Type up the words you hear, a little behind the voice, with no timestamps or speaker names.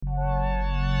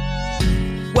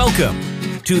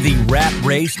Welcome to the Rat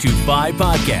Race to 5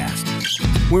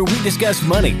 podcast, where we discuss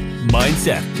money,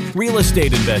 mindset, real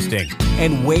estate investing,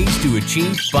 and ways to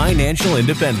achieve financial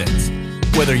independence.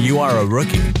 Whether you are a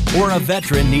rookie or a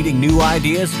veteran needing new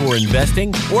ideas for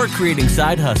investing or creating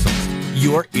side hustles,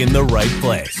 you're in the right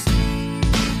place.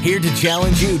 Here to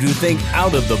challenge you to think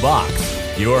out of the box,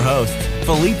 your hosts,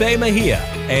 Felipe Mejia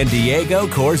and Diego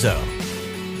Corzo.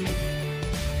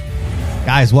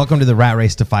 Guys, welcome to the Rat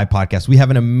Race to 5 podcast. We have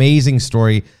an amazing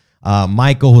story.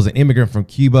 Michael, who's an immigrant from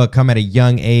Cuba, come at a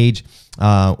young age,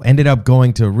 ended up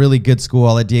going to a really good school.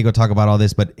 I'll let Diego talk about all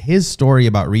this, but his story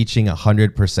about reaching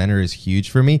 100%er is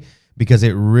huge for me because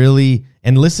it really,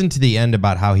 and listen to the end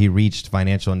about how he reached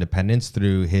financial independence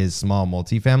through his small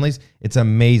multifamilies. It's an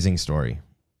amazing story.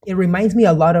 It reminds me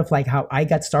a lot of like how I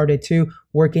got started too,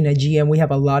 working at GM. We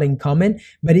have a lot in common,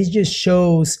 but it just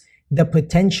shows the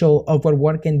potential of what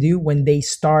one can do when they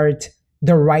start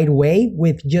the right way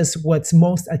with just what's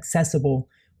most accessible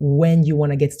when you want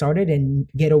to get started and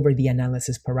get over the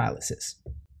analysis paralysis.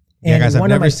 Yeah, And guys, I've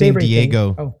never seen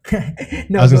Diego.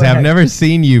 No, I was gonna say, I've never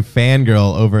seen you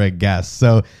fangirl over a guest.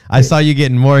 So I saw you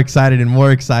getting more excited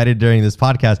during this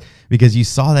podcast because you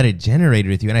saw that it generated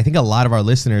with you. And I think a lot of our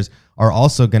listeners are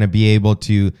also going to be able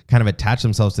to kind of attach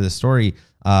themselves to the story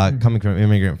coming from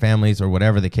immigrant families or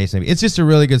whatever the case may be. It's just a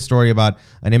really good story about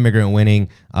an immigrant winning,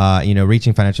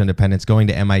 reaching financial independence, going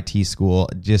to MIT school.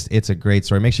 It's a great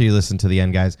story. Make sure you listen to the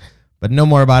end, guys. But no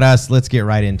more about us. Let's get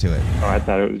right into it. Oh, I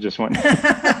thought it was just one.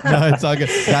 No, it's all good.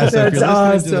 Guys, so if you're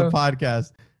listening to the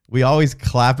podcast, we always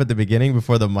clap at the beginning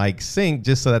before the mic sync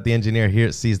just so that the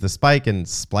engineer sees the spike and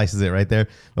splices it right there.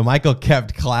 But Michael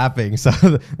kept clapping, so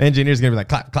the engineer's going to be like,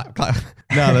 clap, clap, clap.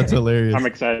 No, that's hilarious. I'm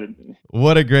excited.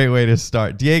 What a great way to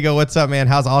start. Diego, what's up, man?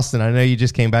 How's Austin? I know you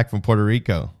just came back from Puerto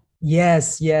Rico.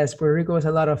 Yes. Puerto Rico was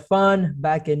a lot of fun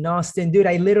back in Austin. Dude,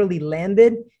 I literally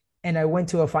landed and I went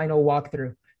to a final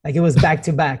walkthrough. Like it was back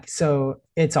to back. So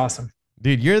it's awesome.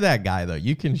 Dude, you're that guy though.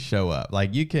 You can show up.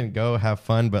 Like you can go have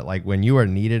fun, but like when you are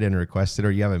needed and requested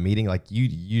or you have a meeting, like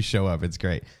you show up. It's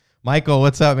great. Michael,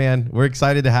 what's up, man? We're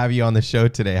excited to have you on the show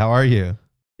today. How are you?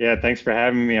 Yeah, thanks for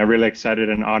having me. I'm really excited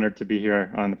and honored to be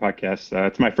here on the podcast.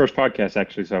 It's my first podcast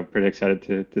actually, so I'm pretty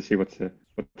excited to see what's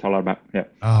all about. Yeah.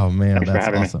 Oh man, thanks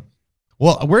that's awesome.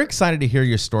 Well, we're excited to hear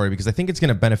your story because I think it's going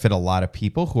to benefit a lot of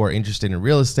people who are interested in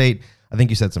real estate. I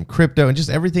think you said some crypto and just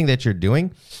everything that you're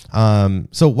doing.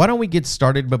 So why don't we get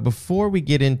started? But before we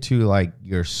get into like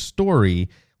your story,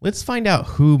 let's find out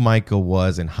who Michael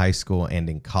was in high school and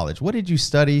in college. What did you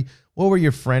study? What were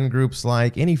your friend groups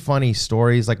like? Any funny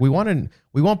stories? Like we want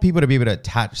people to be able to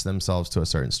attach themselves to a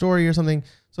certain story or something.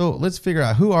 So let's figure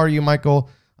out, who are you,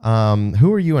 Michael?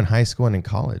 Who are you in high school and in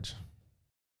college?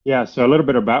 Yeah, so a little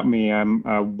bit about me. I'm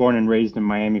born and raised in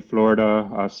Miami,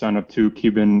 Florida, son of 2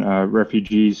 Cuban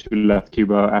refugees who left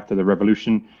Cuba after the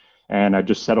revolution. And I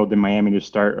just settled in Miami to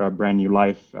start a brand new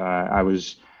life. I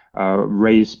was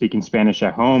raised speaking Spanish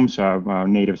at home, so I'm a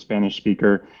native Spanish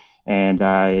speaker. And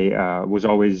I was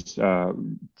always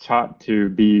taught to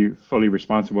be fully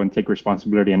responsible and take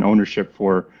responsibility and ownership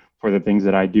for the things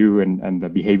that I do and the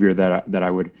behavior that I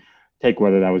would take,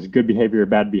 whether that was good behavior or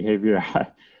bad behavior.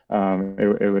 I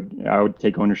would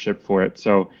take ownership for it.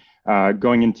 So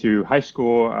going into high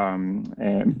school,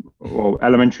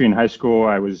 elementary and high school,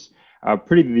 I was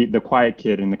pretty the quiet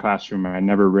kid in the classroom. I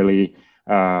never really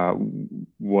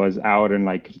was out and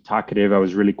like talkative. I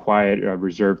was really quiet,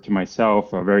 reserved to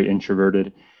myself, very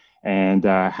introverted, and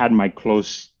had my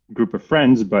close group of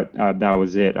friends, but that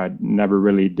was it. I never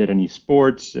really did any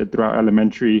sports throughout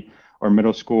elementary or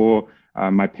middle school.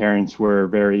 My parents were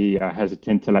very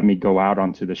hesitant to let me go out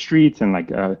onto the streets and like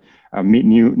meet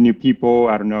new people.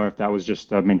 I don't know if that was just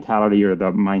the mentality or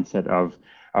the mindset of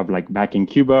like back in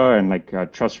Cuba and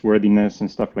like trustworthiness and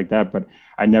stuff like that. But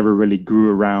I never really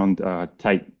grew around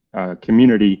tight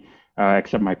community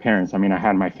except my parents. I mean, I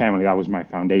had my family; that was my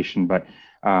foundation. But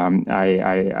I'm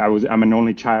an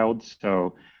only child,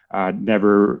 so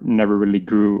never really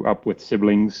grew up with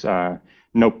siblings.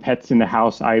 No pets in the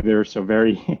house either, so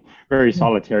very, very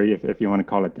solitary, if you want to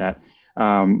call it that.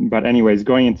 But anyways,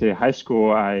 going into high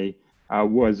school, I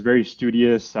was very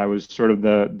studious. I was sort of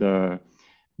the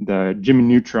Jimmy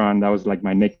Neutron. That was like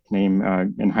my nickname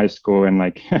in high school, and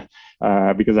like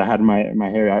because I had my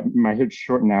hair's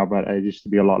short now, but I used to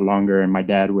be a lot longer, and my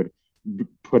dad would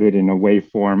put it in a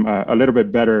waveform a little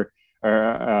bit better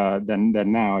than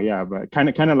now. Yeah, but kind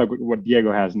of like what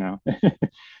Diego has now.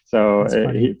 So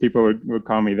people would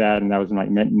call me that, and that was my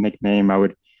nickname. I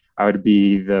would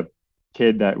be the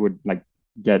kid that would like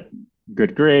get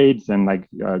good grades and like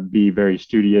be very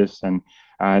studious. And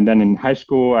then in high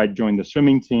school, I joined the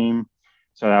swimming team.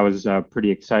 So that was pretty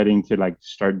exciting to like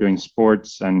start doing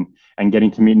sports and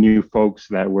getting to meet new folks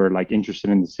that were like interested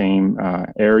in the same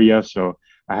area. So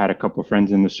I had a couple of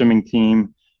friends in the swimming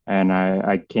team, and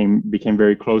I became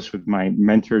very close with my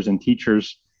mentors and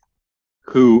teachers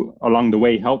who along the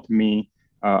way helped me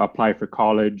apply for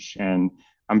college. And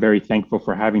I'm very thankful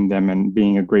for having them and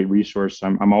being a great resource.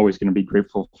 I'm always going to be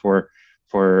grateful for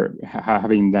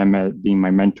having them being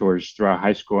my mentors throughout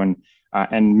high school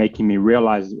and making me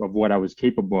realize of what I was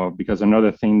capable of. Because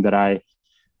another thing that I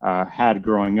had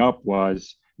growing up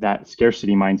was that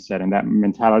scarcity mindset and that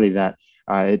mentality that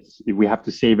we have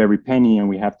to save every penny and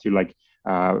we have to like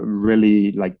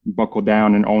really like buckle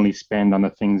down and only spend on the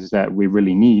things that we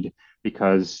really need.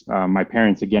 Because my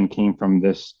parents again came from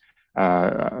this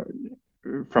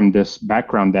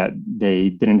background that they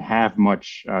didn't have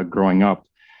much growing up.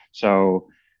 So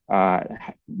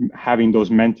having those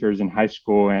mentors in high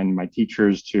school and my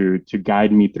teachers to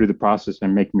guide me through the process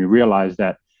and make me realize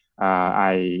that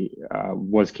I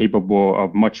was capable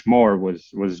of much more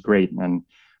was great. And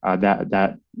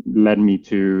that led me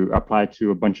to apply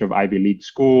to a bunch of Ivy League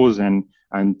schools and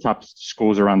top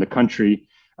schools around the country.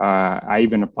 I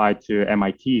even applied to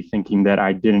MIT thinking that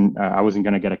I wasn't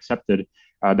going to get accepted.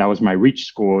 That was my reach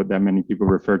school that many people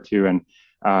refer to, and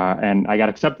I got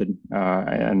accepted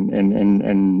and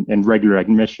in regular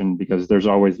admission, because there's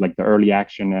always like the early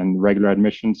action and regular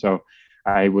admission. So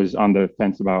I was on the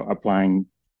fence about applying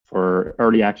for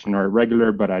early action or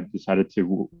regular, but I decided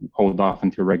to hold off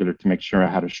until regular to make sure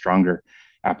I had a stronger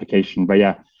application. But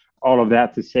yeah, all of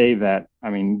that to say that,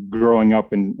 I mean, growing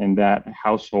up in that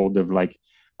household of like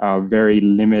very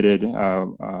limited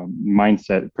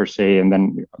mindset per se, and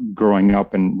then growing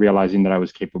up and realizing that I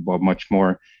was capable of much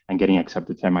more and getting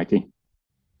accepted to MIT.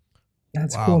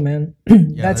 That's Wow. cool, man.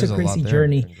 Yeah, That's a there's crazy lot there.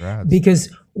 journey. Congrats.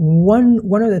 Because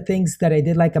one of the things that I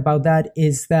did like about that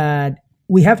is that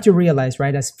we have to realize,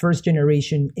 right, as first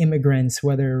generation immigrants,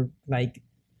 whether like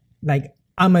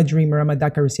I'm a dreamer, I'm a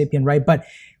DACA recipient, right? But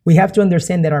we have to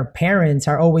understand that our parents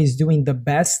are always doing the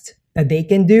best that they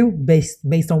can do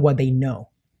based on what they know,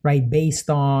 right? Based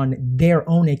on their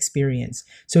own experience.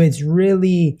 So it's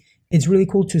really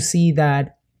cool to see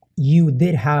that you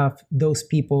did have those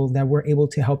people that were able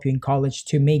to help you in college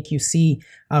to make you see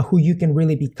who you can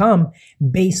really become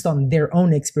based on their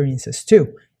own experiences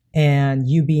too. And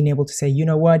you being able to say, you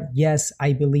know what? Yes,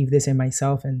 I believe this in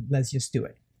myself, and let's just do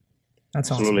it.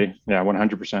 That's Absolutely. awesome. Yeah,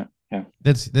 100%. Yeah.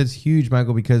 That's huge,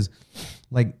 Michael, because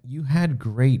like you had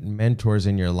great mentors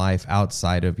in your life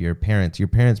outside of your parents. Your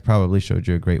parents probably showed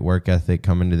you a great work ethic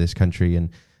coming to this country and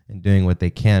doing what they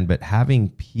can, but having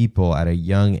people at a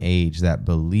young age that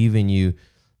believe in you,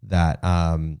 that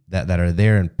that are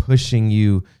there and pushing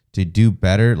you to do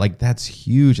better, like that's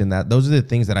huge. And those are the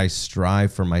things that I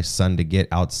strive for my son to get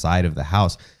outside of the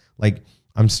house. Like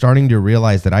I'm starting to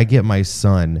realize that I get my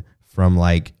son from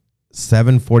like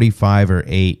 7:45 or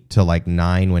 8 to like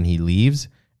 9 when he leaves,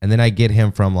 and then I get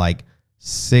him from like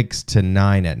 6 to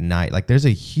 9 at night. Like there's a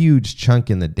huge chunk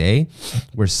in the day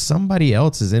where somebody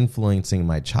else is influencing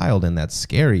my child, and that's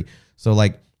scary. So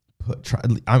like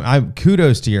I'm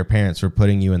kudos to your parents for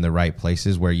putting you in the right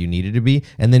places where you needed to be,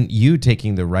 and then you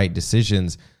taking the right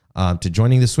decisions to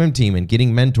joining the swim team and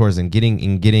getting mentors and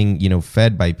getting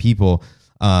fed by people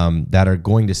that are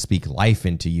going to speak life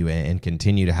into you and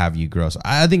continue to have you grow. So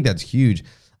I think that's huge.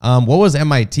 What was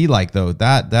MIT like though?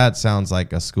 That sounds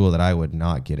like a school that I would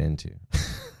not get into.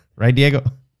 Right, Diego?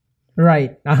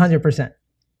 Right, 100%.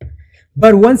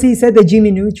 But once he said the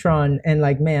Jimmy Neutron, and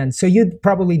like, man, so you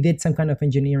probably did some kind of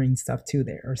engineering stuff too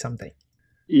there or something.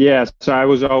 Yeah, so I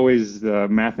was always the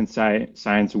math and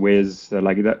science whiz.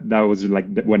 Like that was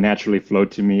like what naturally flowed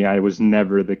to me. I was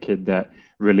never the kid that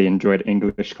really enjoyed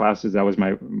English classes. That was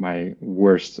my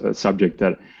worst subject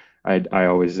that I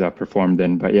always performed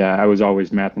in. But yeah, I was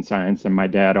always math and science, and my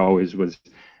dad always was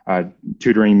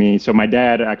tutoring me. So my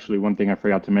dad, actually, one thing I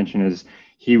forgot to mention is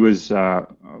he was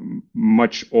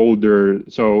much older.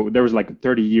 So there was like a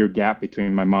 30-year gap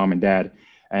between my mom and dad.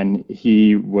 And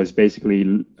he was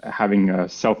basically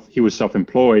he was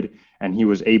self-employed, and he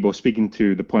was able, speaking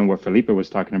to the point what Felipe was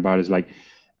talking about, is like,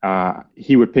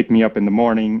 he would pick me up in the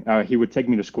morning. He would take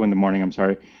me to school in the morning, I'm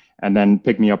sorry, and then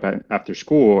pick me up after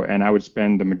school. And I would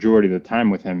spend the majority of the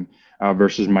time with him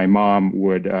versus my mom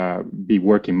would be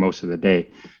working most of the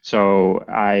day. So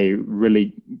I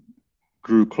really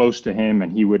grew close to him,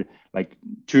 and he would like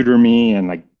tutor me and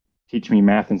like teach me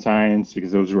math and science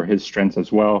because those were his strengths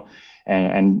as well.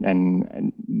 And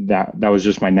that was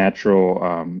just my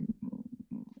natural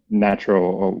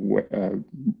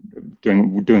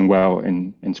doing well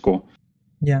in school.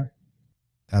 Yeah,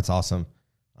 That's awesome.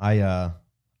 I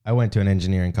went to an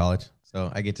engineering college,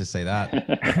 So I get to say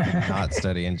that, not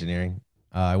study engineering.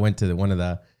 I went to one of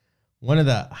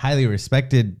the highly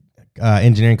respected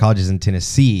engineering colleges in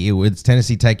Tennessee. It was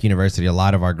Tennessee Tech University. A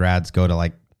lot of our grads go to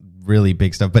like really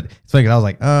big stuff, but it's funny 'cause I was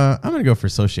like, I'm gonna go for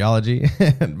sociology.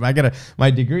 My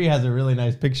degree has a really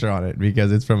nice picture on it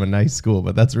because it's from a nice school,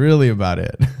 but that's really about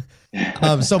it.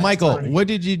 So Michael, what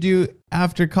did you do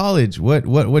after college?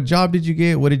 What job did you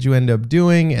get? What did you end up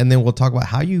doing? And then we'll talk about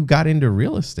how you got into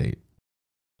real estate.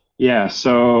 Yeah,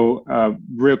 so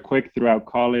real quick, throughout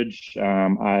college,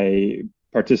 I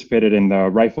participated in the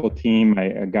rifle team.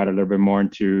 I got a little bit more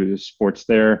into sports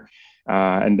there.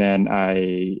 And then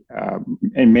I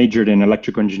majored in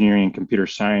electrical engineering and computer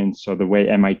science. So the way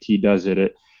MIT does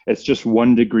it, it's just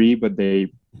one degree, but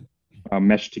they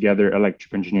mesh together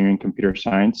electrical engineering and computer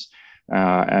science.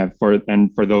 And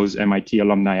for those MIT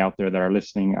alumni out there that are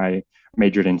listening, I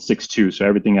majored in 6-2. So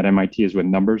everything at MIT is with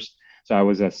numbers. So I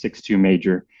was a 6-2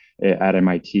 major at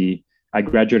MIT. I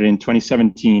graduated in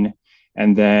 2017.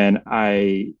 And then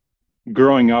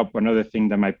growing up, another thing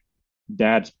that my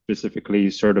dad specifically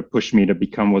sort of pushed me to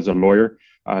become was a lawyer,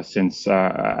 since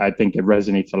I think it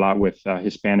resonates a lot with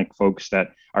Hispanic folks that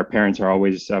our parents are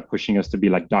always pushing us to be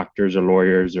like doctors or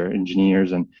lawyers or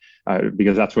engineers, and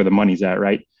because that's where the money's at,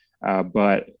 right?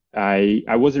 But I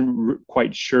wasn't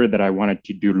quite sure that I wanted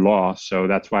to do law, so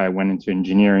that's why I went into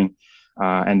engineering.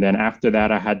 And then after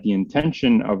that, I had the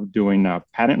intention of doing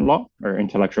patent law or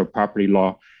intellectual property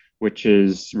law, which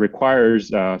requires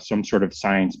some sort of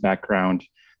science background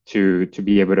to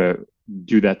be able to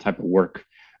do that type of work.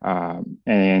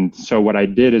 And so what I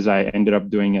did is I ended up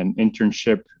doing an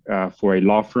internship for a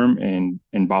law firm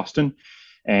in Boston,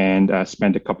 and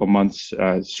spent a couple months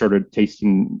sort of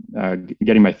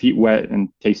getting my feet wet and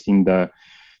tasting the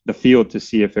field to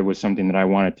see if it was something that I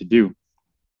wanted to do.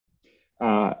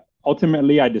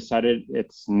 Ultimately, I decided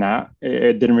it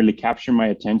didn't really capture my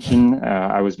attention.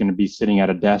 I was going to be sitting at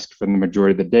a desk for the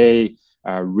majority of the day,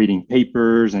 reading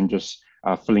papers and just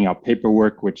filling out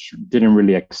paperwork, which didn't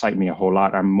really excite me a whole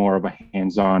lot. I'm more of a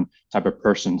hands-on type of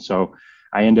person. So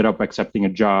I ended up accepting a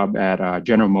job at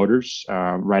General Motors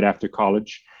right after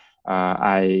college.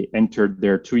 I entered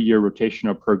their 2-year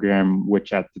rotational program,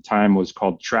 which at the time was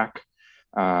called TRAC.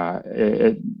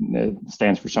 It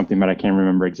stands for something, but I can't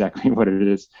remember exactly what it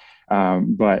is.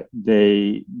 But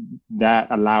that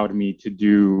allowed me to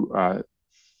do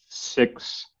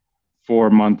 6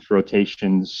 4-month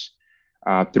rotations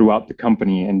throughout the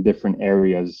company in different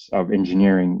areas of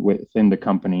engineering within the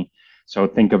company. So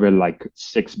think of it like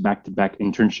 6 back-to-back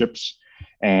internships.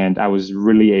 And I was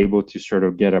really able to sort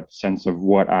of get a sense of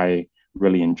what I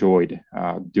really enjoyed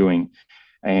doing.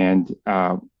 And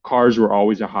cars were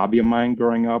always a hobby of mine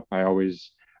growing up. I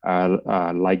always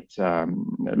liked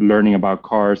learning about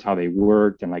cars, how they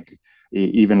worked, and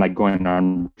even going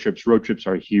on trips. Road trips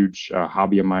are a huge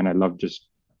hobby of mine. I love just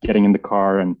getting in the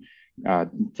car and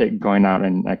going out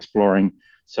and exploring.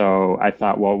 So I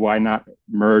thought, well, why not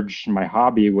merge my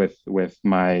hobby with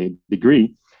my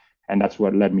degree? And that's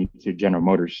what led me to General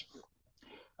Motors.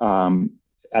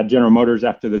 At General Motors,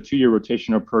 after the 2-year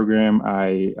rotational program,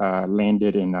 I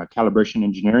landed in calibration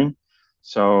engineering.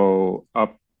 So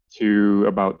up to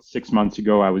about 6 months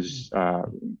ago, I was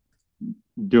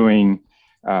doing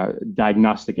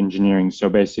diagnostic engineering. So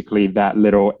basically that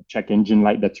little check engine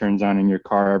light that turns on in your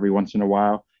car every once in a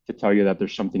while to tell you that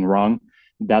there's something wrong.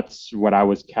 That's what I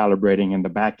was calibrating in the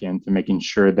back end to making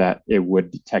sure that it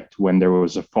would detect when there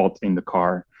was a fault in the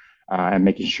car, and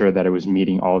making sure that it was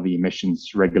meeting all the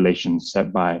emissions regulations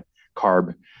set by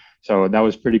CARB. So that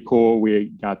was pretty cool.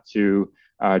 We got to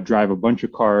drive a bunch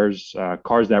of cars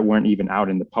that weren't even out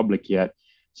in the public yet.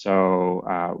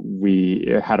 So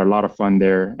we had a lot of fun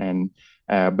there. And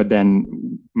but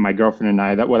then my girlfriend and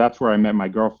I, that's where I met my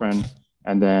girlfriend.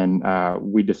 And then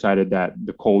we decided that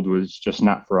the cold was just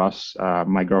not for us.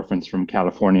 My girlfriend's from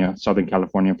California, Southern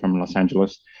California, from Los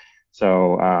Angeles.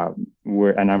 So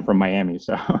and I'm from Miami.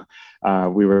 So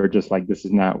we were just like,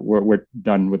 we're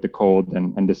done with the cold,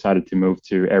 and decided to move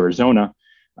to Arizona,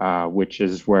 which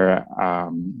is where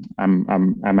I'm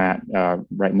at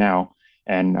right now,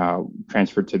 and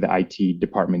transferred to the IT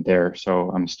department there. So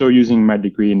I'm still using my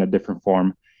degree in a different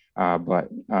form, but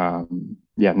now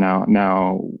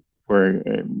we're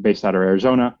based out of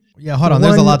Arizona. Yeah, hold on.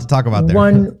 There's a lot to talk about there.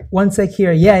 One sec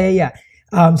here. Yeah.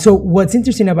 So what's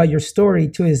interesting about your story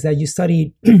too is that you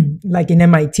studied like in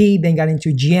MIT, then got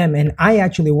into GM, and I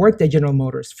actually worked at General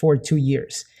Motors for 2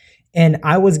 years, and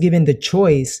I was given the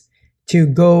choice to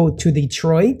go to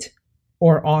Detroit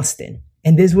or Austin.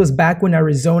 And this was back when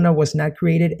Arizona was not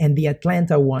created and the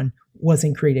Atlanta one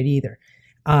wasn't created either.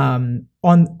 on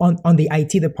the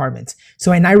IT departments.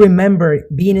 So, and I remember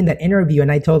being in that interview,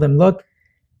 and I told them, look,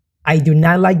 I do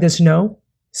not like the snow.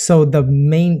 So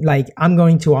I'm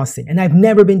going to Austin, and I've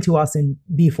never been to Austin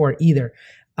before either.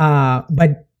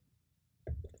 But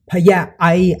yeah,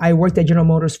 I worked at General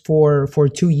Motors for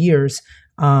 2 years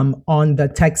on the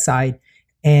tech side,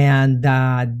 and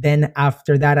then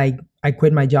after that, I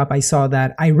quit my job.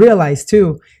 I realized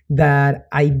too that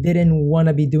I didn't want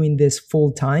to be doing this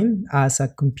full time as a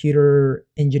computer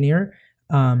engineer.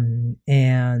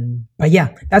 But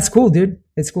yeah, that's cool, dude.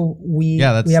 It's cool. We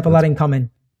have a lot in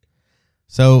common.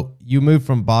 So you moved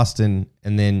from Boston,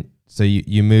 and then so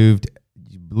you moved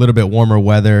a little bit warmer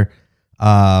weather.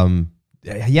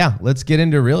 Yeah, let's get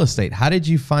into real estate. How did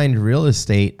you find real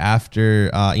estate after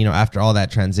after all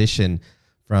that transition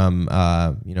from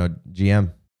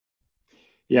GM?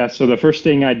 Yeah, so the first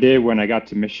thing I did when I got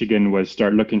to Michigan was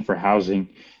start looking for housing.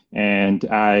 And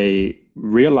I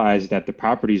realized that the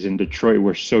properties in Detroit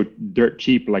were so dirt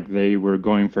cheap, like they were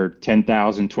going for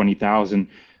 $10,000,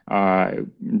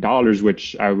 $20,000,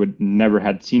 which I would never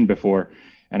had seen before.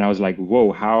 And I was like,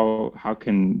 whoa, how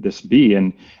can this be?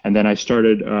 And then I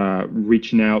started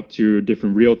reaching out to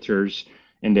different realtors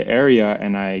in the area,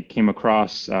 and I came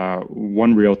across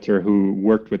one realtor who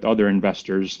worked with other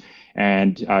investors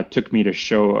and took me to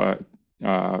show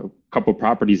a couple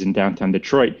properties in downtown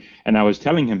Detroit. And I was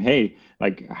telling him, hey,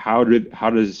 like how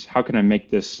can I make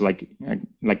this like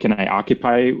can I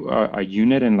occupy a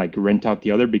unit and like rent out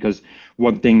the other? Because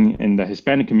one thing in the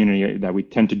Hispanic community that we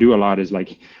tend to do a lot is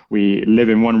like we live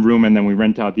in one room and then we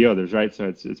rent out the others, right? So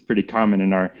it's pretty common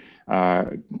in our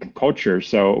culture.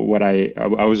 So what I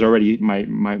was already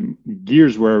my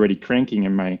gears were already cranking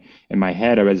in my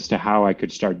head as to how I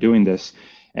could start doing this.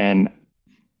 And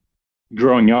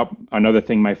growing up, another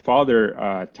thing my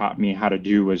father taught me how to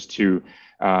do was to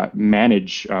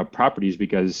manage properties,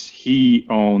 because he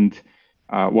owned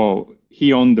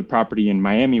the property in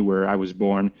Miami where I was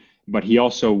born, but he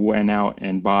also went out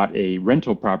and bought a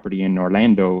rental property in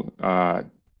Orlando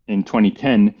in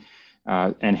 2010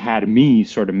 and had me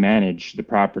sort of manage the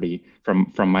property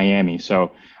from Miami.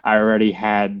 So I already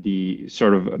had the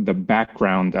sort of the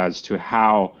background as to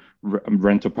how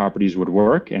rental properties would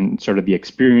work, and sort of the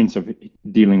experience of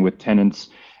dealing with tenants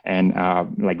and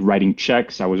like writing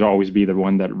checks. I would always be the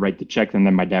one that write the check, and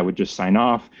then my dad would just sign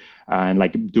off, and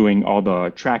like doing all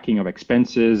the tracking of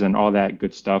expenses and all that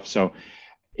good stuff. So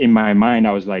in my mind,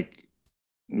 I was like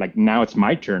now it's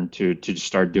my turn to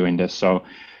start doing this. So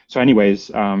anyways,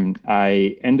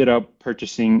 I ended up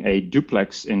purchasing a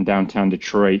duplex in downtown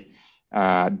Detroit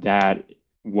that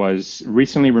was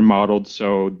recently remodeled.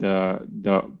 So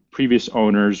the previous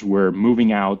owners were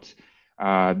moving out,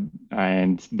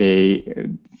 and they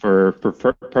for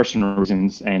personal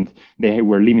reasons, and they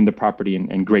were leaving the property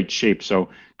in great shape. So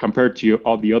compared to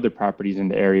all the other properties in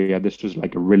the area, this was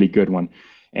like a really good one.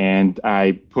 And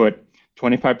I put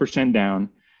 25% down,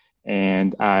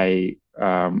 and I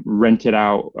rented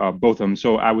out both of them.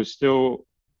 So I was still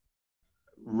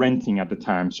renting at the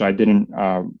time, so I didn't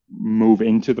move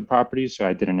into the property. So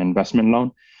I did an investment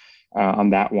loan on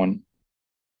that one,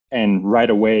 and right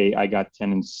away I got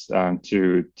tenants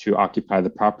to occupy the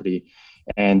property.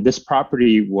 And this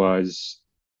property was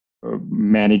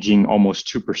managing almost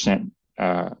 2%.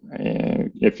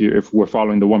 If we're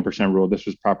following the 1% rule,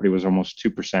 this property was almost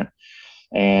 2%.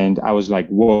 And I was like,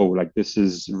 whoa, like this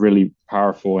is really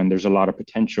powerful, and there's a lot of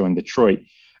potential in Detroit.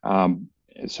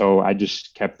 So I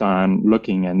just kept on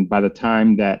looking, and by the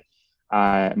time that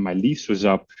my lease was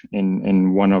up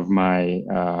in one of my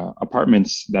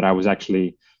apartments that I was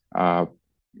actually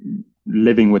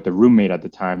living with a roommate at the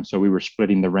time, so we were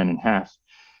splitting the rent in half.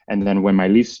 And then when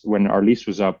our lease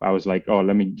was up, I was like, oh,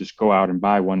 let me just go out and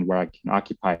buy one where I can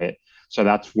occupy it. So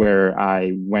that's where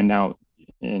I went out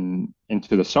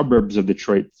into the suburbs of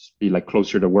Detroit to be like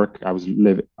closer to work. I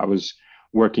was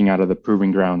working out of the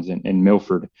proving grounds in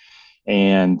Milford,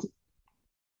 and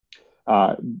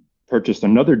purchased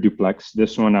another duplex.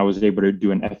 This one I was able to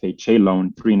do an FHA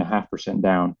loan, 3.5%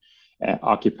 down,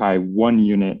 occupy one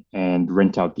unit and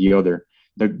rent out the other.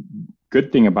 The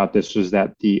good thing about this was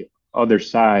that the other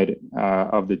side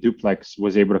of the duplex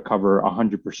was able to cover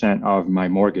 100% of my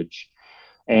mortgage.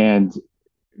 And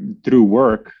through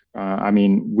work,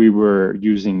 we were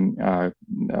using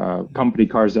company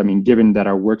cars. Given that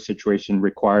our work situation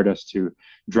required us to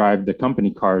drive the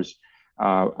company cars,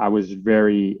 I was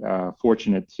very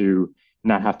fortunate to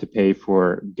not have to pay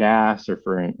for gas or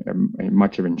for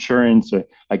much of insurance.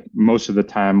 Like most of the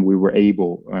time we were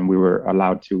able and we were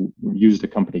allowed to use the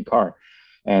company car.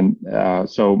 And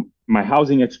so my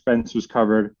housing expense was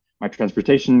covered, my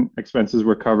transportation expenses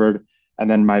were covered, and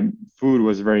then my food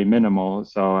was very minimal.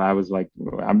 So I was like,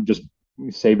 I'm just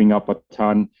saving up a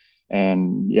ton.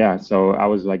 And yeah, so I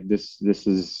was like, this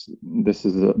is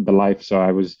the life. So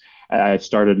I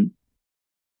started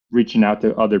reaching out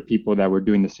to other people that were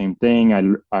doing the same thing.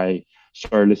 I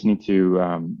started listening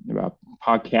to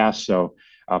podcasts. So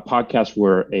podcasts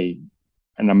were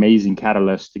an amazing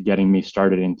catalyst to getting me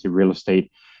started into real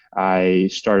estate. I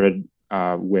started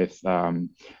with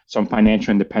some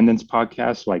financial independence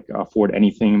podcasts like Afford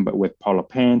Anything, but with Paula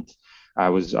Pant. I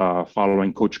was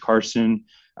following Coach Carson.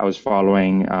 I was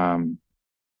following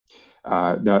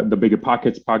the Bigger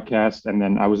Pockets podcast, and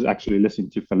then I was actually listening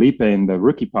to Felipe in the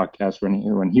Rookie podcast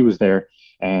when he was there,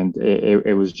 and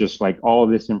it was just like all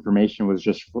this information was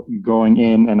just going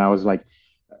in, and I was like,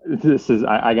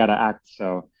 I gotta act.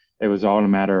 So it was all a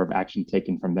matter of action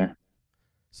taken from there.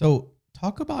 So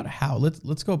talk about how,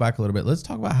 let's go back a little bit. Let's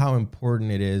talk about how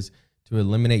important it is to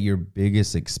eliminate your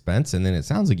biggest expense. And then it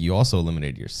sounds like you also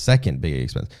eliminated your second big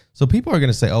expense. So people are going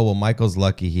to say, oh, well, Michael's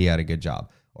lucky he had a good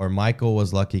job, or Michael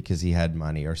was lucky because he had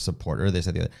money or support or this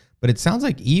or the other. But it sounds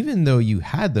like even though you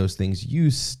had those things,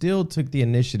 you still took the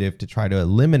initiative to try to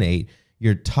eliminate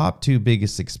your top two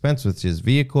biggest expense, which is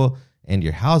vehicle and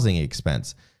your housing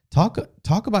expense.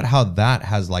 Talk about how that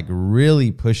has like really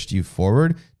pushed you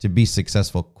forward to be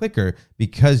successful quicker,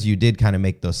 because you did kind of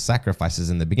make those sacrifices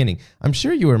in the beginning. I'm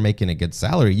sure you were making a good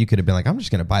salary. You could have been like, I'm just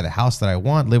going to buy the house that I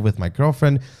want, live with my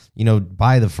girlfriend,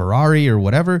 buy the Ferrari or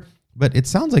whatever. But it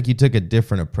sounds like you took a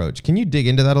different approach. Can you dig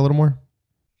into that a little more?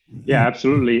 Yeah,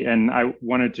 absolutely. And I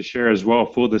wanted to share as well,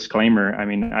 full disclaimer. I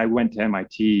mean, I went to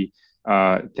MIT.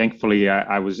 Thankfully,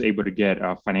 I was able to get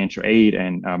financial aid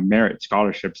and merit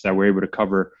scholarships that were able to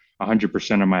cover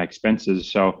 100% of my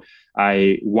expenses. So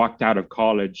I walked out of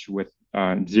college with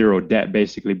zero debt,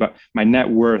 basically. But my net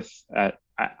worth,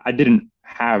 I didn't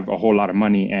have a whole lot of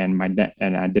money, and I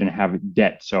didn't have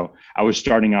debt. So I was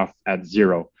starting off at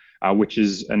zero, which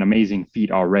is an amazing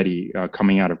feat already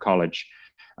coming out of college.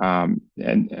 And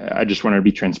I just wanted to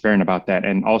be transparent about that.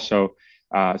 And also,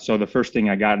 so the first thing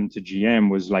I got into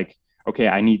GM was like, okay,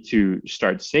 I need to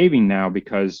start saving now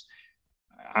because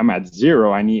I'm at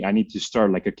zero. I need to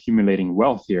start like accumulating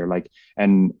wealth here.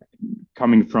 And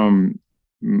coming from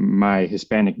my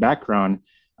Hispanic background,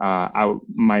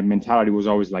 my mentality was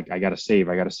always like, I gotta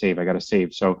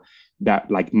save. So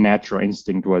that like natural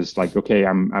instinct was like, okay,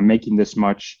 I'm making this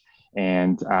much,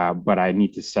 and but I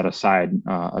need to set aside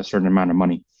a certain amount of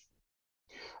money.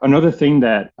 Another thing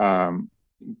that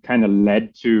kind of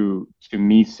led to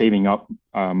me saving up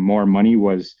more money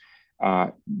was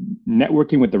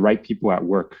networking with the right people at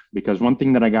work. Because one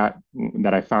thing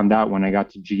that I found out when I got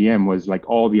to GM was like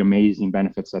all the amazing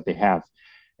benefits that they have,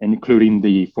 including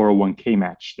the 401k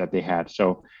match that they had.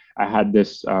 So I had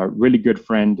this really good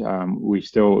friend, we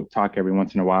still talk every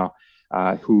once in a while,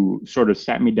 who sort of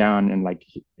sat me down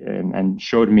and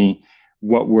showed me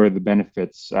what were the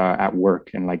benefits at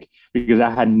work. And because I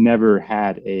had never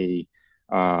had an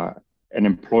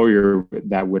employer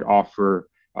that would offer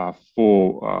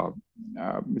full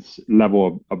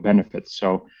level of benefits.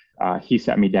 So he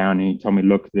sat me down and he told me,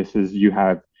 look, you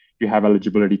have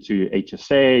eligibility to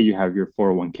HSA, you have your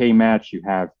 401k match, you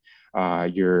have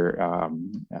your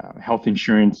health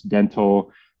insurance,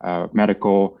 dental,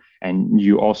 medical, and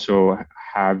you also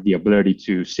have the ability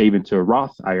to save into a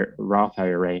Roth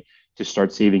IRA to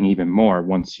start saving even more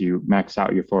once you max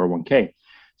out your 401k.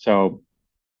 So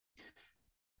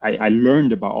I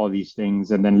learned about all these things,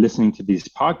 and then listening to these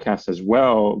podcasts as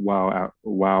well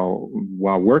while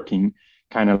working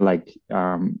kind of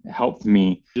helped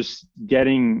me just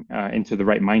getting into the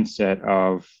right mindset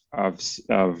of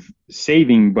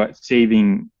saving, but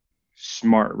saving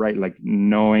smart, right? Like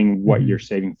knowing what you're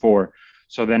saving for.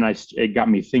 So then it got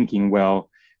me thinking,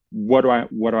 well, what do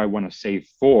I want to save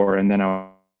for? And then I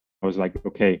was like,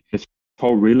 okay, this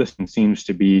whole real estate seems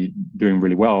to be doing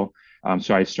really well.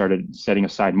 So I started setting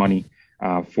aside money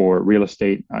for real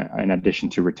estate in addition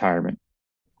to retirement.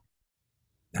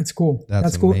 That's cool.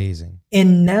 That's cool. Amazing.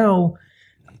 And now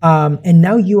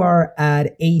you are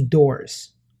at 8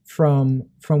 doors from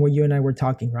what you and I were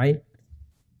talking, right?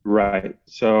 Right.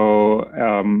 So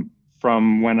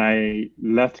from when I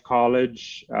left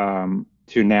college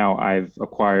to now, I've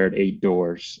acquired 8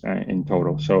 doors in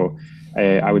total. So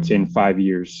I would say in 5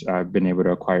 years, I've been able to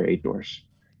acquire 8 doors.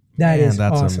 That's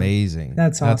awesome. Amazing.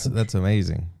 That's awesome. That's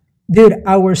amazing. Dude,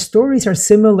 our stories are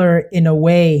similar in a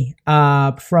way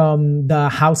from the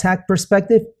house hack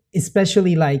perspective,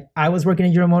 especially like I was working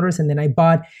at General Motors, and then I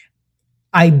bought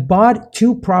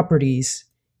 2 properties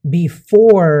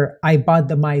before I bought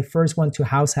my first one to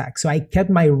house hack. So I kept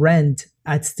my rent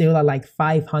at like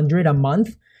 $500 a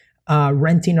month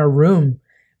renting a room.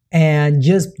 And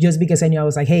just because I knew, I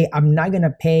was like, hey, I'm not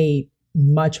gonna pay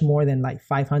much more than like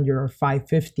 500 or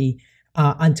 550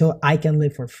 until I can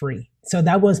live for free. So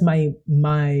that was my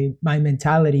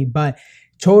mentality. But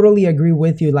totally agree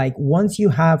with you. Like once you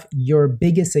have your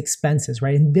biggest expenses,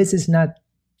 right? And this is not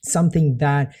something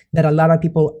that a lot of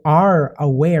people are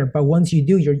aware, but once you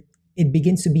do, it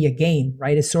begins to be a game,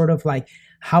 right? It's sort of like,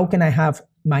 how can I have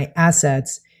my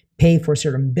assets pay for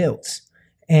certain bills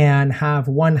and have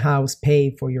one house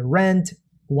pay for your rent,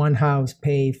 one house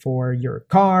pay for your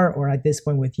car, or at this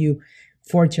point with you,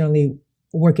 fortunately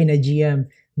working at GM,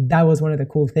 that was one of the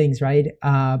cool things, right?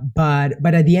 But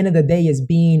at the end of the day, is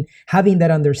having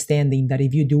that understanding that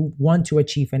if you do want to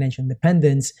achieve financial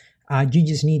independence, you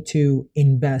just need to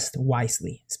invest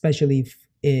wisely, especially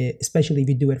if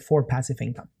you do it for passive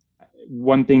income.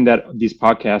 One thing that these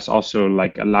podcasts also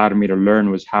like allowed me to learn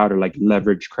was how to like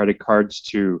leverage credit cards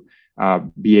to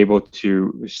be able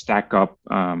to stack up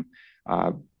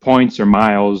points or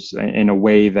miles in a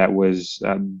way that was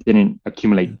didn't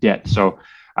accumulate debt. So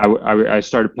I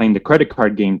started playing the credit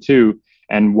card game too.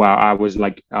 And while I was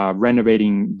like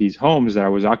renovating these homes that I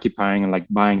was occupying and like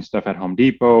buying stuff at Home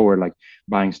Depot or like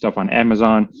buying stuff on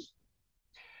Amazon,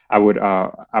 I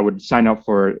would sign up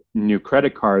for new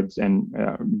credit cards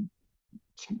and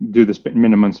do the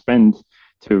minimum spend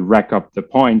to rack up the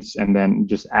points and then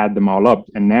just add them all up.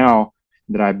 And now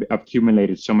that I've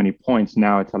accumulated so many points,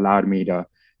 now it's allowed me to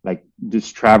like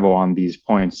just travel on these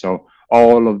points. So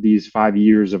all of these 5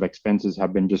 years of expenses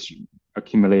have been just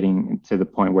accumulating to the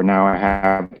point where now I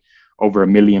have over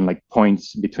 1 million like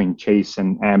points between Chase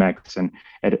and Amex, and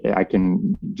I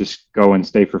can just go and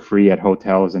stay for free at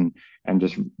hotels and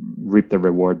just reap the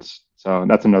rewards. So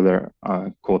that's another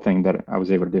cool thing that I was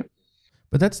able to do.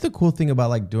 But that's the cool thing about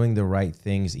like doing the right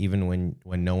things, even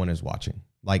when no one is watching.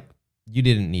 Like you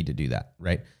didn't need to do that,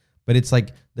 right? But it's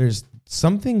like there's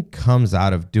something comes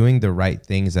out of doing the right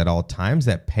things at all times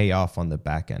that pay off on the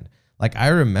back end. Like I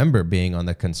remember being on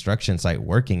the construction site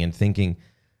working and thinking,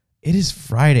 it is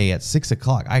Friday at 6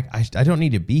 o'clock. I don't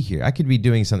need to be here. I could be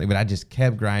doing something, but I just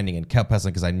kept grinding and kept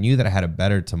hustling because I knew that I had a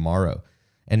better tomorrow.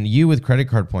 And you with credit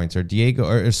card points or Diego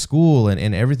or school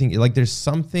and everything, like there's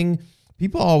something.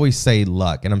 People always say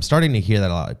luck, and I'm starting to hear that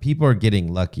a lot. People are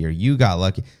getting lucky, or you got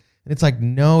lucky. And it's like,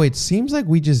 no, it seems like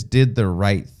we just did the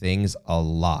right things a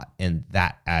lot, and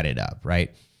that added up,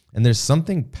 right? And there's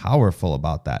something powerful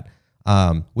about that.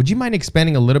 Would you mind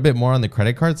expanding a little bit more on the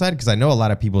credit card side? Because I know a lot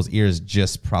of people's ears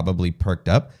just probably perked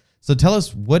up. So tell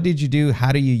us, what did you do?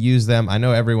 How do you use them? I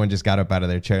know everyone just got up out of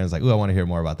their chair and was like, ooh, I want to hear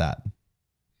more about that.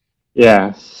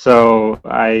 Yeah, so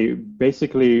I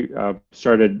basically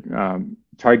started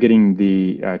targeting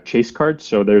the Chase cards.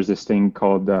 So there's this thing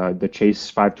called the Chase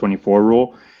 524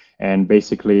 rule. And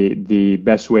basically the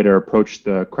best way to approach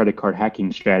the credit card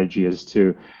hacking strategy is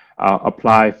to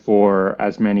apply for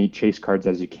as many Chase cards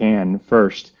as you can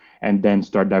first, and then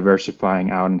start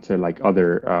diversifying out into like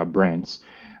other brands.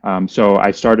 So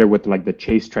I started with like the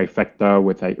Chase trifecta,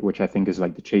 which I think is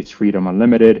like the Chase Freedom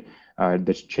Unlimited,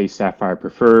 the Chase Sapphire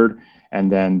Preferred,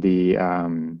 and then the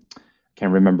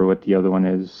can't remember what the other one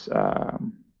is.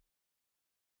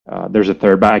 There's a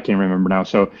third, but I can't remember now.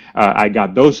 So I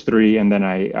got those three, and then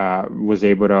I was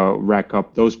able to rack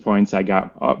up those points. I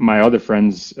got my other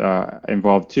friends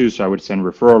involved too, so I would send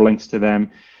referral links to them,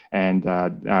 and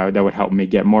that would help me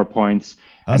get more points.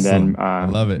 Awesome. And then I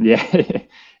love it. Yeah,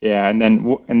 yeah, and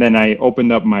then I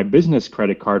opened up my business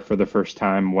credit card for the first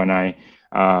time when I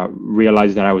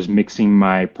realized that I was mixing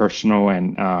my personal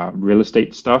and real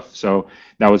estate stuff. So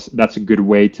that's a good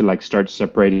way to like start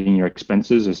separating your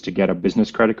expenses, is to get a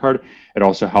business credit card. It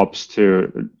also helps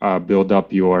to build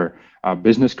up your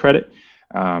business credit.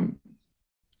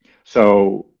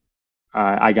 So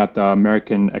I got the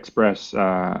American Express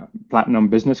Platinum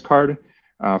Business Card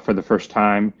for the first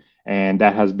time, and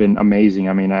that has been amazing.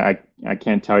 I mean, I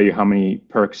can't tell you how many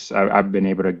perks I've been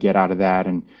able to get out of that.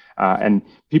 And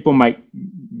people might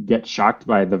get shocked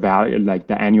by the value, like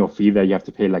the annual fee that you have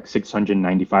to pay, like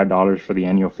 $695 for the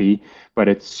annual fee, but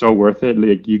it's so worth it.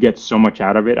 Like you get so much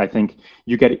out of it. I think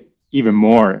you get even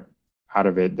more out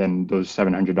of it than those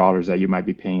 $700 that you might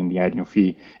be paying the annual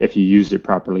fee if you used it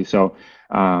properly. So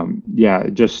yeah,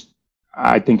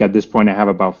 I think at this point I have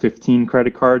about 15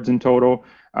 credit cards in total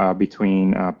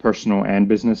between personal and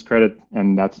business credit,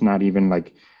 and that's not even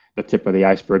like the tip of the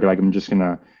iceberg. Like I'm just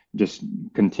gonna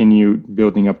continue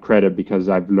building up credit because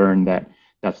I've learned that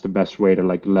that's the best way to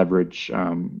like leverage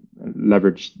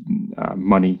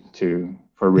money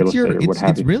for real estate or what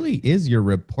have you. It really is your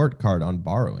report card on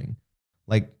borrowing.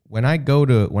 Like when I go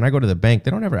to the bank,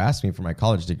 they don't ever ask me for my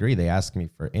college degree. They ask me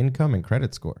for income and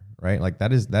credit score, right? Like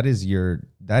that is your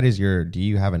do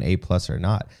you have an A plus or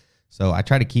not? So I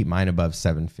try to keep mine above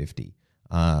 750.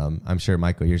 I'm sure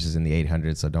Michael, yours is in the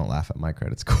 800, so don't laugh at my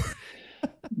credit score.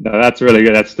 No, that's really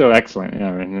good. That's still excellent.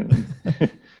 Yeah, I mean,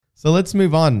 So let's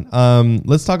move on.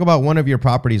 Let's talk about one of your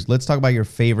properties. Let's talk about your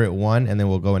favorite one, and then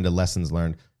we'll go into lessons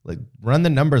learned. Like, run the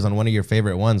numbers on one of your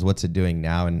favorite ones. What's it doing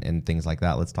now, and things like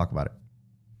that. Let's talk about it.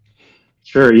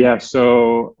 sure. Yeah.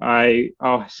 So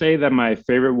I'll say that my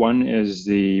favorite one is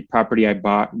the property I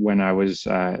bought when I was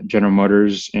General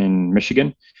Motors in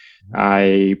Michigan.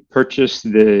 I purchased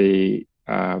the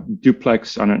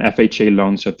duplex on an FHA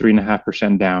loan, so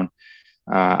 3.5% down.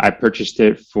 I purchased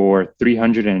it for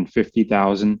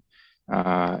 $350,000,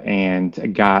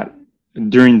 and got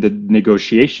during the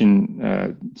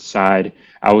negotiation side,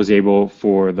 I was able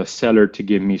for the seller to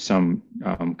give me some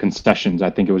concessions. I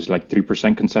think it was like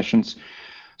 3% concessions.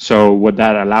 So what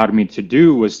that allowed me to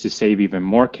do was to save even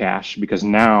more cash, because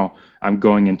now I'm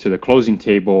going into the closing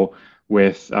table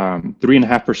with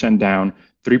 3.5% down,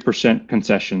 3%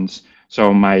 concessions.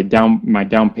 So my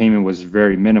down payment was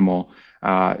very minimal.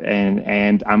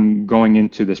 And I'm going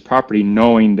into this property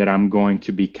knowing that I'm going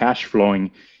to be cash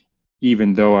flowing,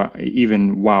 even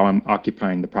while I'm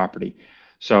occupying the property.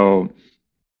 So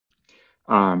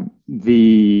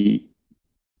the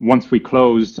once we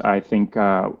closed, I think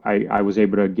I was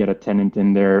able to get a tenant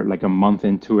in there like a month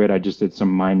into it. I just did some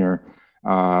minor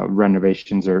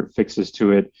renovations or fixes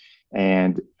to it,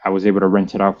 and I was able to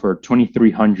rent it out for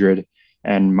 $2,300.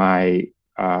 And my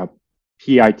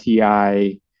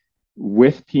PITI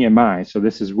with PMI, so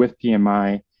this is with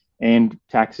PMI and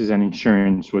taxes and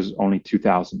insurance, was only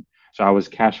 $2,000. So I was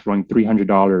cash flowing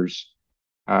 $300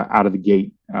 out of the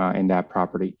gate in that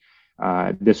property.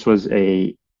 This was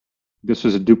a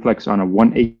duplex on a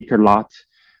 1 acre lot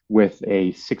with a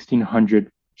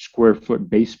 1,600 square foot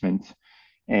basement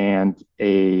and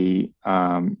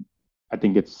I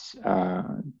think it's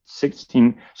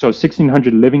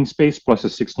 1,600 living space plus a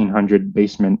 1,600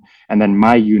 basement. And then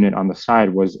my unit on the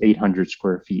side was 800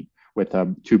 square feet with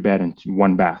a 2-bed and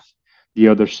 1 bath. The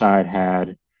other side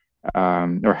had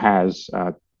or has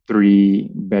 3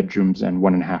 bedrooms and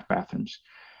 1.5 bathrooms.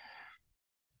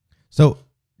 So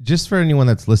just for anyone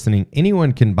that's listening,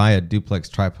 anyone can buy a duplex,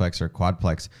 triplex, or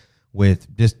quadplex with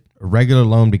just a regular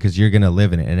loan because you're going to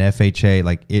live in it. An FHA,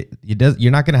 like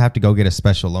you're not going to have to go get a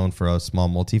special loan for a small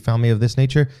multifamily of this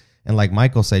nature. And like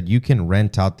Michael said, you can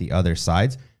rent out the other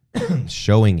sides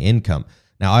showing income.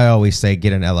 Now, I always say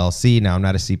get an LLC. Now, I'm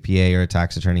not a CPA or a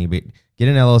tax attorney, but get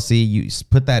an LLC. You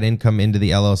put that income into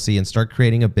the LLC and start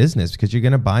creating a business because you're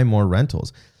going to buy more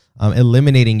rentals,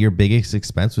 eliminating your biggest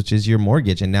expense, which is your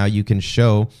mortgage. And now you can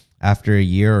show after a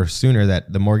year or sooner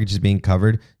that the mortgage is being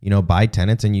covered, by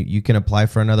tenants, and you can apply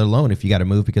for another loan if you got to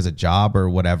move because of job or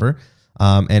whatever.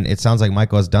 And it sounds like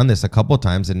Michael has done this a couple of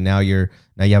times, and now you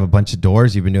have a bunch of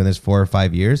doors. You've been doing this 4 or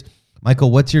 5 years.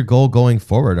 Michael, what's your goal going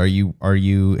forward? Are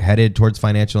you headed towards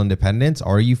financial independence?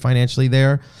 Are you financially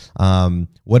there?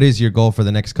 What is your goal for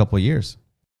the next couple of years?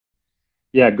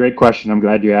 Yeah, great question. I'm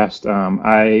glad you asked.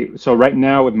 So right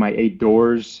now with my 8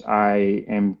 doors, I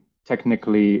am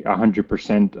technically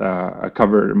 100%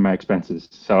 cover my expenses.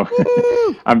 So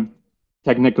I'm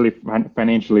technically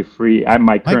financially free at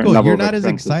my current Michael, level. You're not as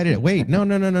excited. Wait, no.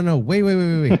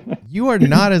 Wait. You are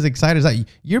not as excited as that.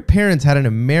 Your parents had an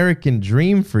American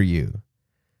dream for you.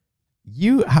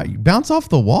 You bounce off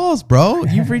the walls, bro.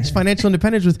 You've reached financial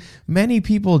independence, with many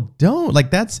people don't.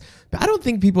 I don't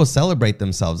think people celebrate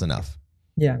themselves enough.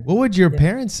 Yeah. What would your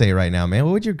parents say right now, man?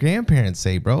 What would your grandparents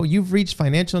say, bro? You've reached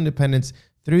financial independence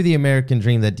through the American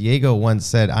dream that Diego once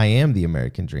said, I am the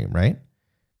American dream, right?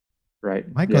 Right.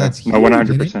 Michael, that's huge.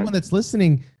 100%. Anyone that's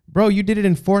listening, bro, you did it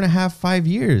in 4.5, 5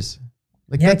 years.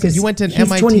 Because you went to he's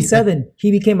MIT. 27.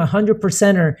 He became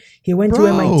 100%er. He went to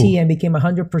MIT and became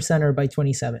 100%er by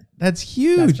 27. That's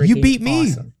huge. You beat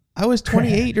me. Awesome. I was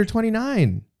 28 or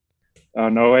 29. Oh,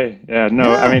 no way. Yeah,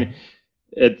 no. Yeah. I mean,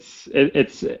 it's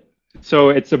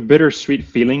a bittersweet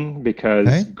feeling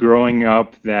because growing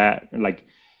up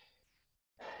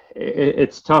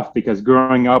it's tough because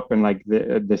growing up in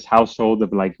this household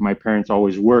of my parents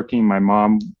always working, my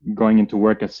mom going into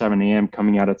work at 7 a.m.,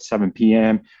 coming out at 7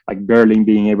 p.m., barely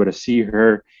being able to see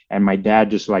her, and my dad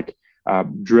just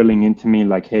drilling into me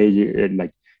hey, you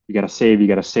gotta save, you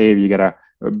gotta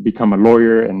become a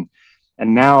lawyer, and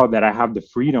now that I have the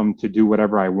freedom to do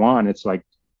whatever I want, it's like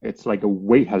a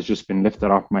weight has just been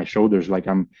lifted off my shoulders.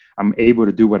 I'm able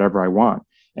to do whatever I want.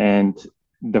 And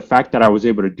the fact that I was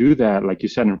able to do that, like you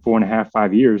said, in 4.5,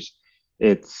 5 years,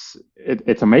 it's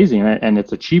amazing, and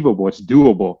it's achievable, it's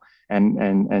doable.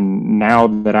 and now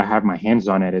that I have my hands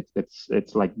on it,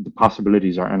 it's like the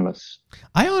possibilities are endless.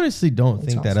 I honestly don't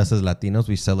think awesome. that us as Latinos,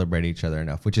 we celebrate each other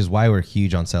enough, which is why we're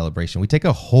huge on celebration. We take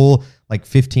a whole like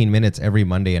 15 minutes every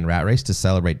Monday in Rat Race to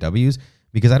celebrate W's,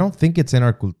 because I don't think it's in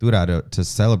our cultura to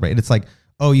celebrate. It's like,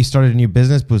 oh, you started a new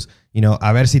business, pues, you know,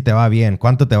 a ver si te va bien,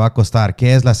 cuánto te va a costar,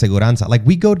 qué es la seguranza. Like,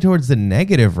 we go towards the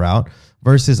negative route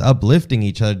versus uplifting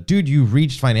each other. Dude, you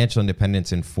reached financial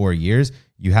independence in 4 years.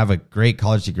 You have a great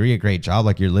college degree, a great job,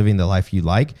 like you're living the life you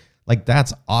like. Like,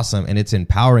 that's awesome. And it's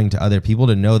empowering to other people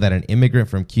to know that an immigrant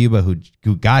from Cuba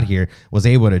who got here was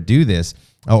able to do this.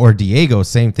 Or Diego,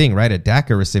 same thing, right? A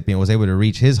DACA recipient was able to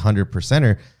reach his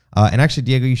 100%er. And actually,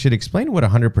 Diego, you should explain what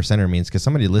 100%er means, because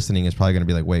somebody listening is probably going to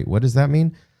be like, wait, what does that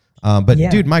mean? But yeah.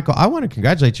 Dude, Michael, I want to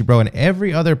congratulate you, bro. And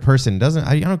every other person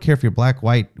I don't care if you're black,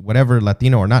 white, whatever,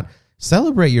 Latino or not,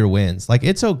 celebrate your wins. Like,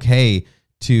 it's okay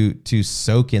to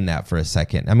soak in that for a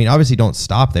second. I mean, obviously don't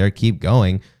stop there, keep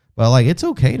going, but like, it's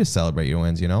okay to celebrate your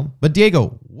wins, you know? But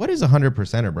Diego, what is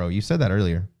 100%er, bro? You said that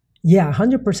earlier. Yeah,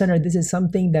 100%er. This is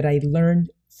something that I learned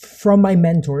from my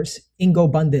mentors in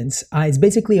GoBundance. It's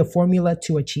basically a formula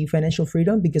to achieve financial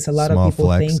freedom, because a lot of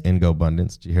people think in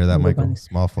GoBundance. Did you hear that, Michael? GoBundance.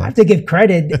 Small flex. I have to give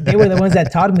credit. They were the ones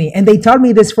that taught me, and they taught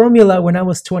me this formula when I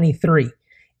was 23.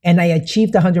 And I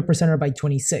achieved 100%er by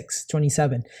 26,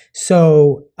 27.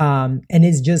 So, and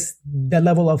it's just the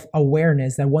level of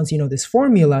awareness that once you know this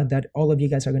formula that all of you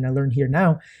guys are going to learn here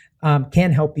now,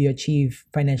 can help you achieve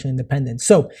financial independence.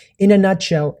 So in a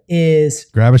nutshell is...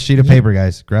 Grab a sheet of paper,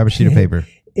 guys. Grab a sheet of paper.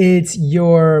 It's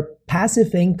your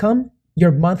passive income,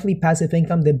 your monthly passive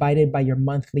income divided by your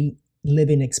monthly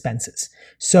living expenses.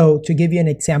 So to give you an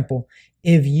example,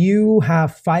 if you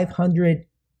have 500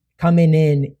 coming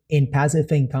in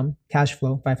passive income, cash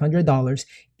flow, $500,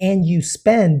 and you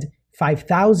spend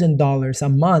 $5,000 a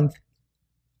month,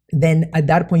 then at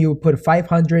that point you would put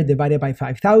 500 divided by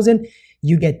 5,000,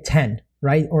 you get 10,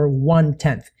 right? Or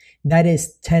 1/10. That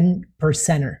is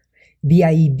 10%er. The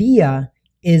idea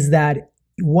is that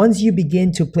once you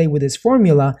begin to play with this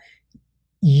formula,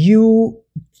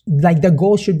 like the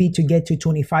goal should be to get to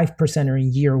 25%er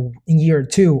in year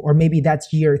 2, or maybe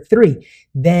that's year 3,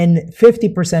 then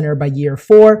 50%er by year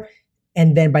 4,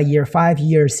 and then by year 5,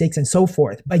 year 6, and so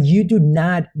forth. But you do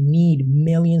not need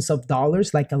millions of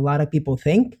dollars like a lot of people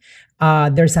think.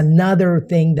 There's another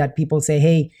thing that people say,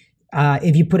 hey,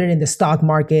 if you put it in the stock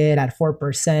market at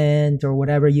 4% or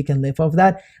whatever, you can live off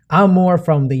that. I'm more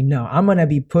from no, I'm going to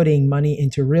be putting money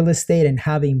into real estate and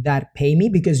having that pay me,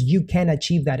 because you can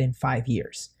achieve that in 5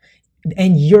 years.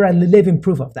 And you're a living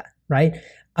proof of that, right?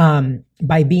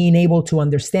 By being able to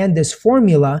understand this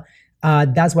formula,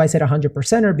 that's why I said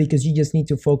 100%er, because you just need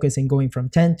to focus in going from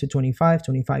 10 to 25,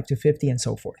 25 to 50, and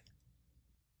so forth.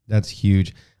 That's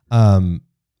huge.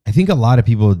 I think a lot of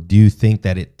people do think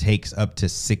that it takes up to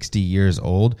 60 years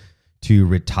old to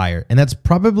retire. And that's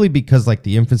probably because like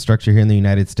the infrastructure here in the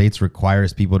United States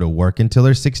requires people to work until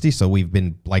they're 60. So we've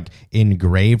been like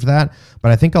engraved that.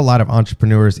 But I think a lot of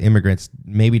entrepreneurs, immigrants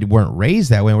maybe weren't raised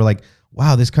that way. And we're like,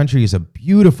 wow, this country is a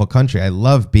beautiful country. I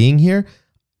love being here.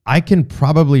 I can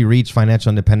probably reach financial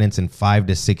independence in 5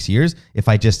 to 6 years if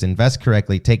I just invest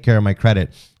correctly, take care of my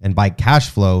credit, and buy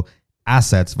cash flow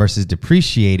assets versus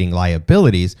depreciating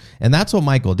liabilities. And that's what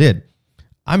Michael did.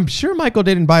 I'm sure Michael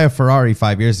didn't buy a Ferrari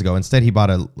 5 years ago. Instead, he bought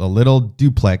a little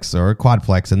duplex or a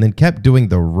quadplex and then kept doing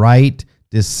the right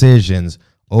decisions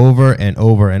over and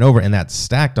over and over. And that's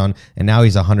stacked on. And now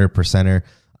he's 100%er.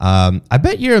 I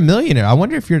bet you're a millionaire. I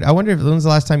wonder if when's the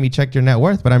last time you checked your net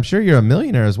worth, but I'm sure you're a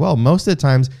millionaire as well. Most of the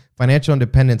times financial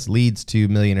independence leads to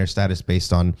millionaire status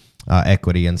based on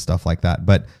equity and stuff like that.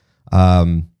 But,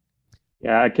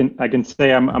 yeah, I can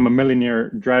say I'm a millionaire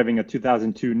driving a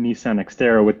 2002 Nissan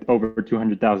Xterra with over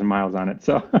 200,000 miles on it.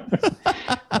 So,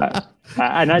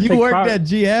 and you worked at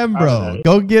GM, bro.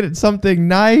 Go get something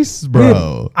nice,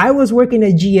 bro. Dude, I was working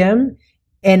at GM,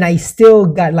 and I still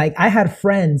got I had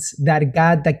friends that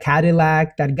got the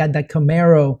Cadillac, that got the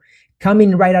Camaro,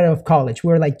 coming right out of college. We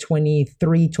were like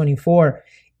 23, 24,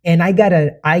 and I got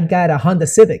a Honda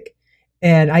Civic.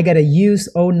 And I got a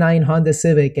used 09 Honda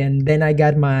Civic, and then I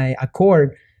got my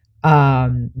Accord.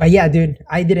 But yeah, dude,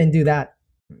 I didn't do that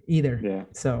either. Yeah.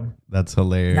 So that's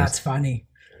hilarious. That's funny.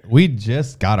 We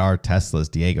just got our Teslas,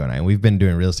 Diego and I, and we've been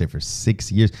doing real estate for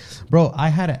 6 years. Bro, I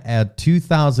had a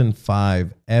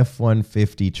 2005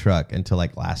 F-150 truck until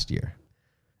like last year.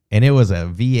 And it was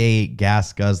a V8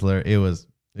 gas guzzler. It was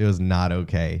not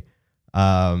okay.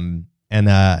 And a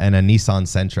Nissan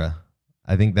Sentra.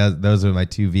 I think that those are my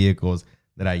two vehicles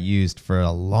that I used for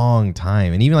a long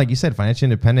time. And even like you said, financially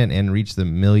independent and reach the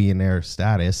millionaire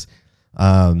status.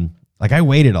 I Like I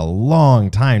waited a long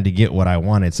time to get what I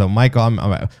wanted. So Michael,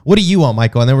 what do you want,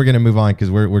 Michael? And then we're going to move on because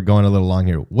we're going a little long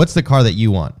here. What's the car that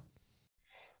you want?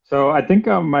 So I think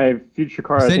my future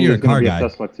car, I think you're is a car going to be guy. a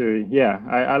Tesla too. Yeah,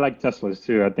 I like Teslas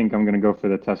too. I think I'm going to go for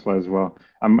the Tesla as well.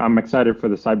 I'm excited for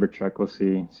the Cybertruck. We'll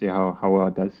see how well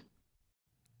it does.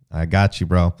 I got you,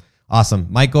 bro. Awesome,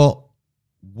 Michael.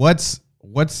 What's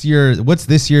this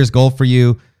year's goal for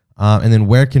you? And then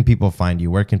where can people find you?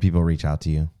 Where can people reach out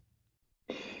to you?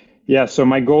 Yeah, so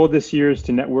my goal this year is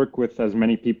to network with as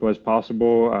many people as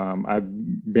possible. I've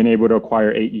been able to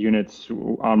acquire 8 units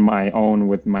on my own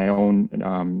with my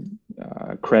own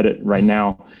credit right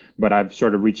now, but I've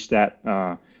sort of reached that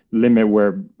limit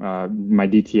where my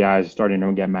DTI is starting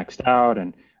to get maxed out,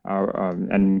 and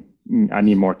I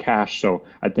need more cash. So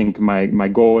I think my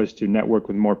goal is to network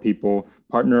with more people,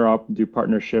 partner up, do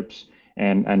partnerships,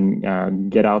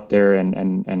 and get out there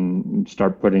and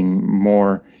start putting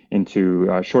more into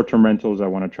short-term rentals. I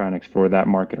want to try and explore that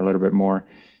market a little bit more.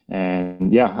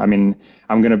 And yeah, I mean,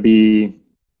 I'm going to be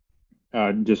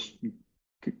just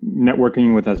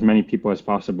networking with as many people as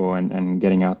possible and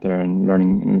getting out there and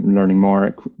learning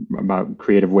more about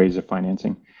creative ways of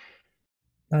financing.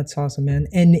 That's awesome, man.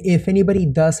 And if anybody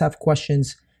does have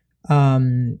questions,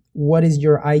 what is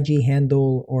your IG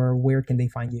handle or where can they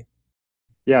find you?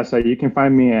 Yeah, so you can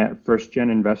find me at First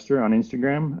Gen Investor on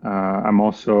Instagram. I'm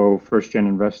also First Gen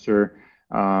Investor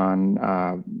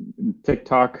on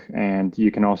TikTok, and you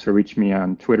can also reach me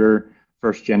on Twitter,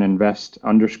 First Gen Invest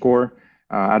 _.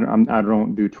 I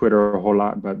don't do Twitter a whole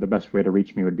lot, but the best way to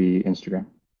reach me would be Instagram.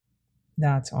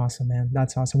 That's awesome, man.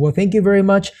 That's awesome. Well, thank you very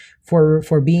much for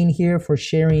being here, for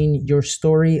sharing your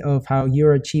story of how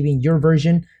you're achieving your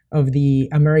version of the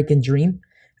American dream.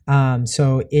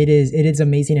 So it is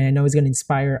amazing, and I know it's going to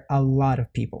inspire a lot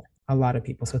of people.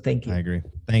 So thank you. I agree.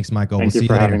 Thanks, Michael. Thank you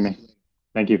for having me.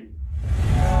 Thank you.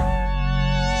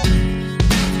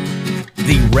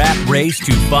 The Rat Race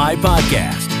to 5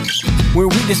 podcast, where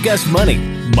we discuss money,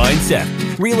 mindset,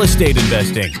 real estate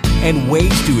investing, and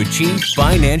ways to achieve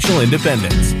financial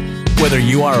independence. Whether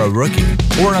you are a rookie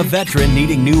or a veteran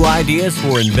needing new ideas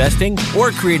for investing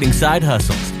or creating side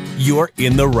hustles, you're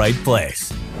in the right place.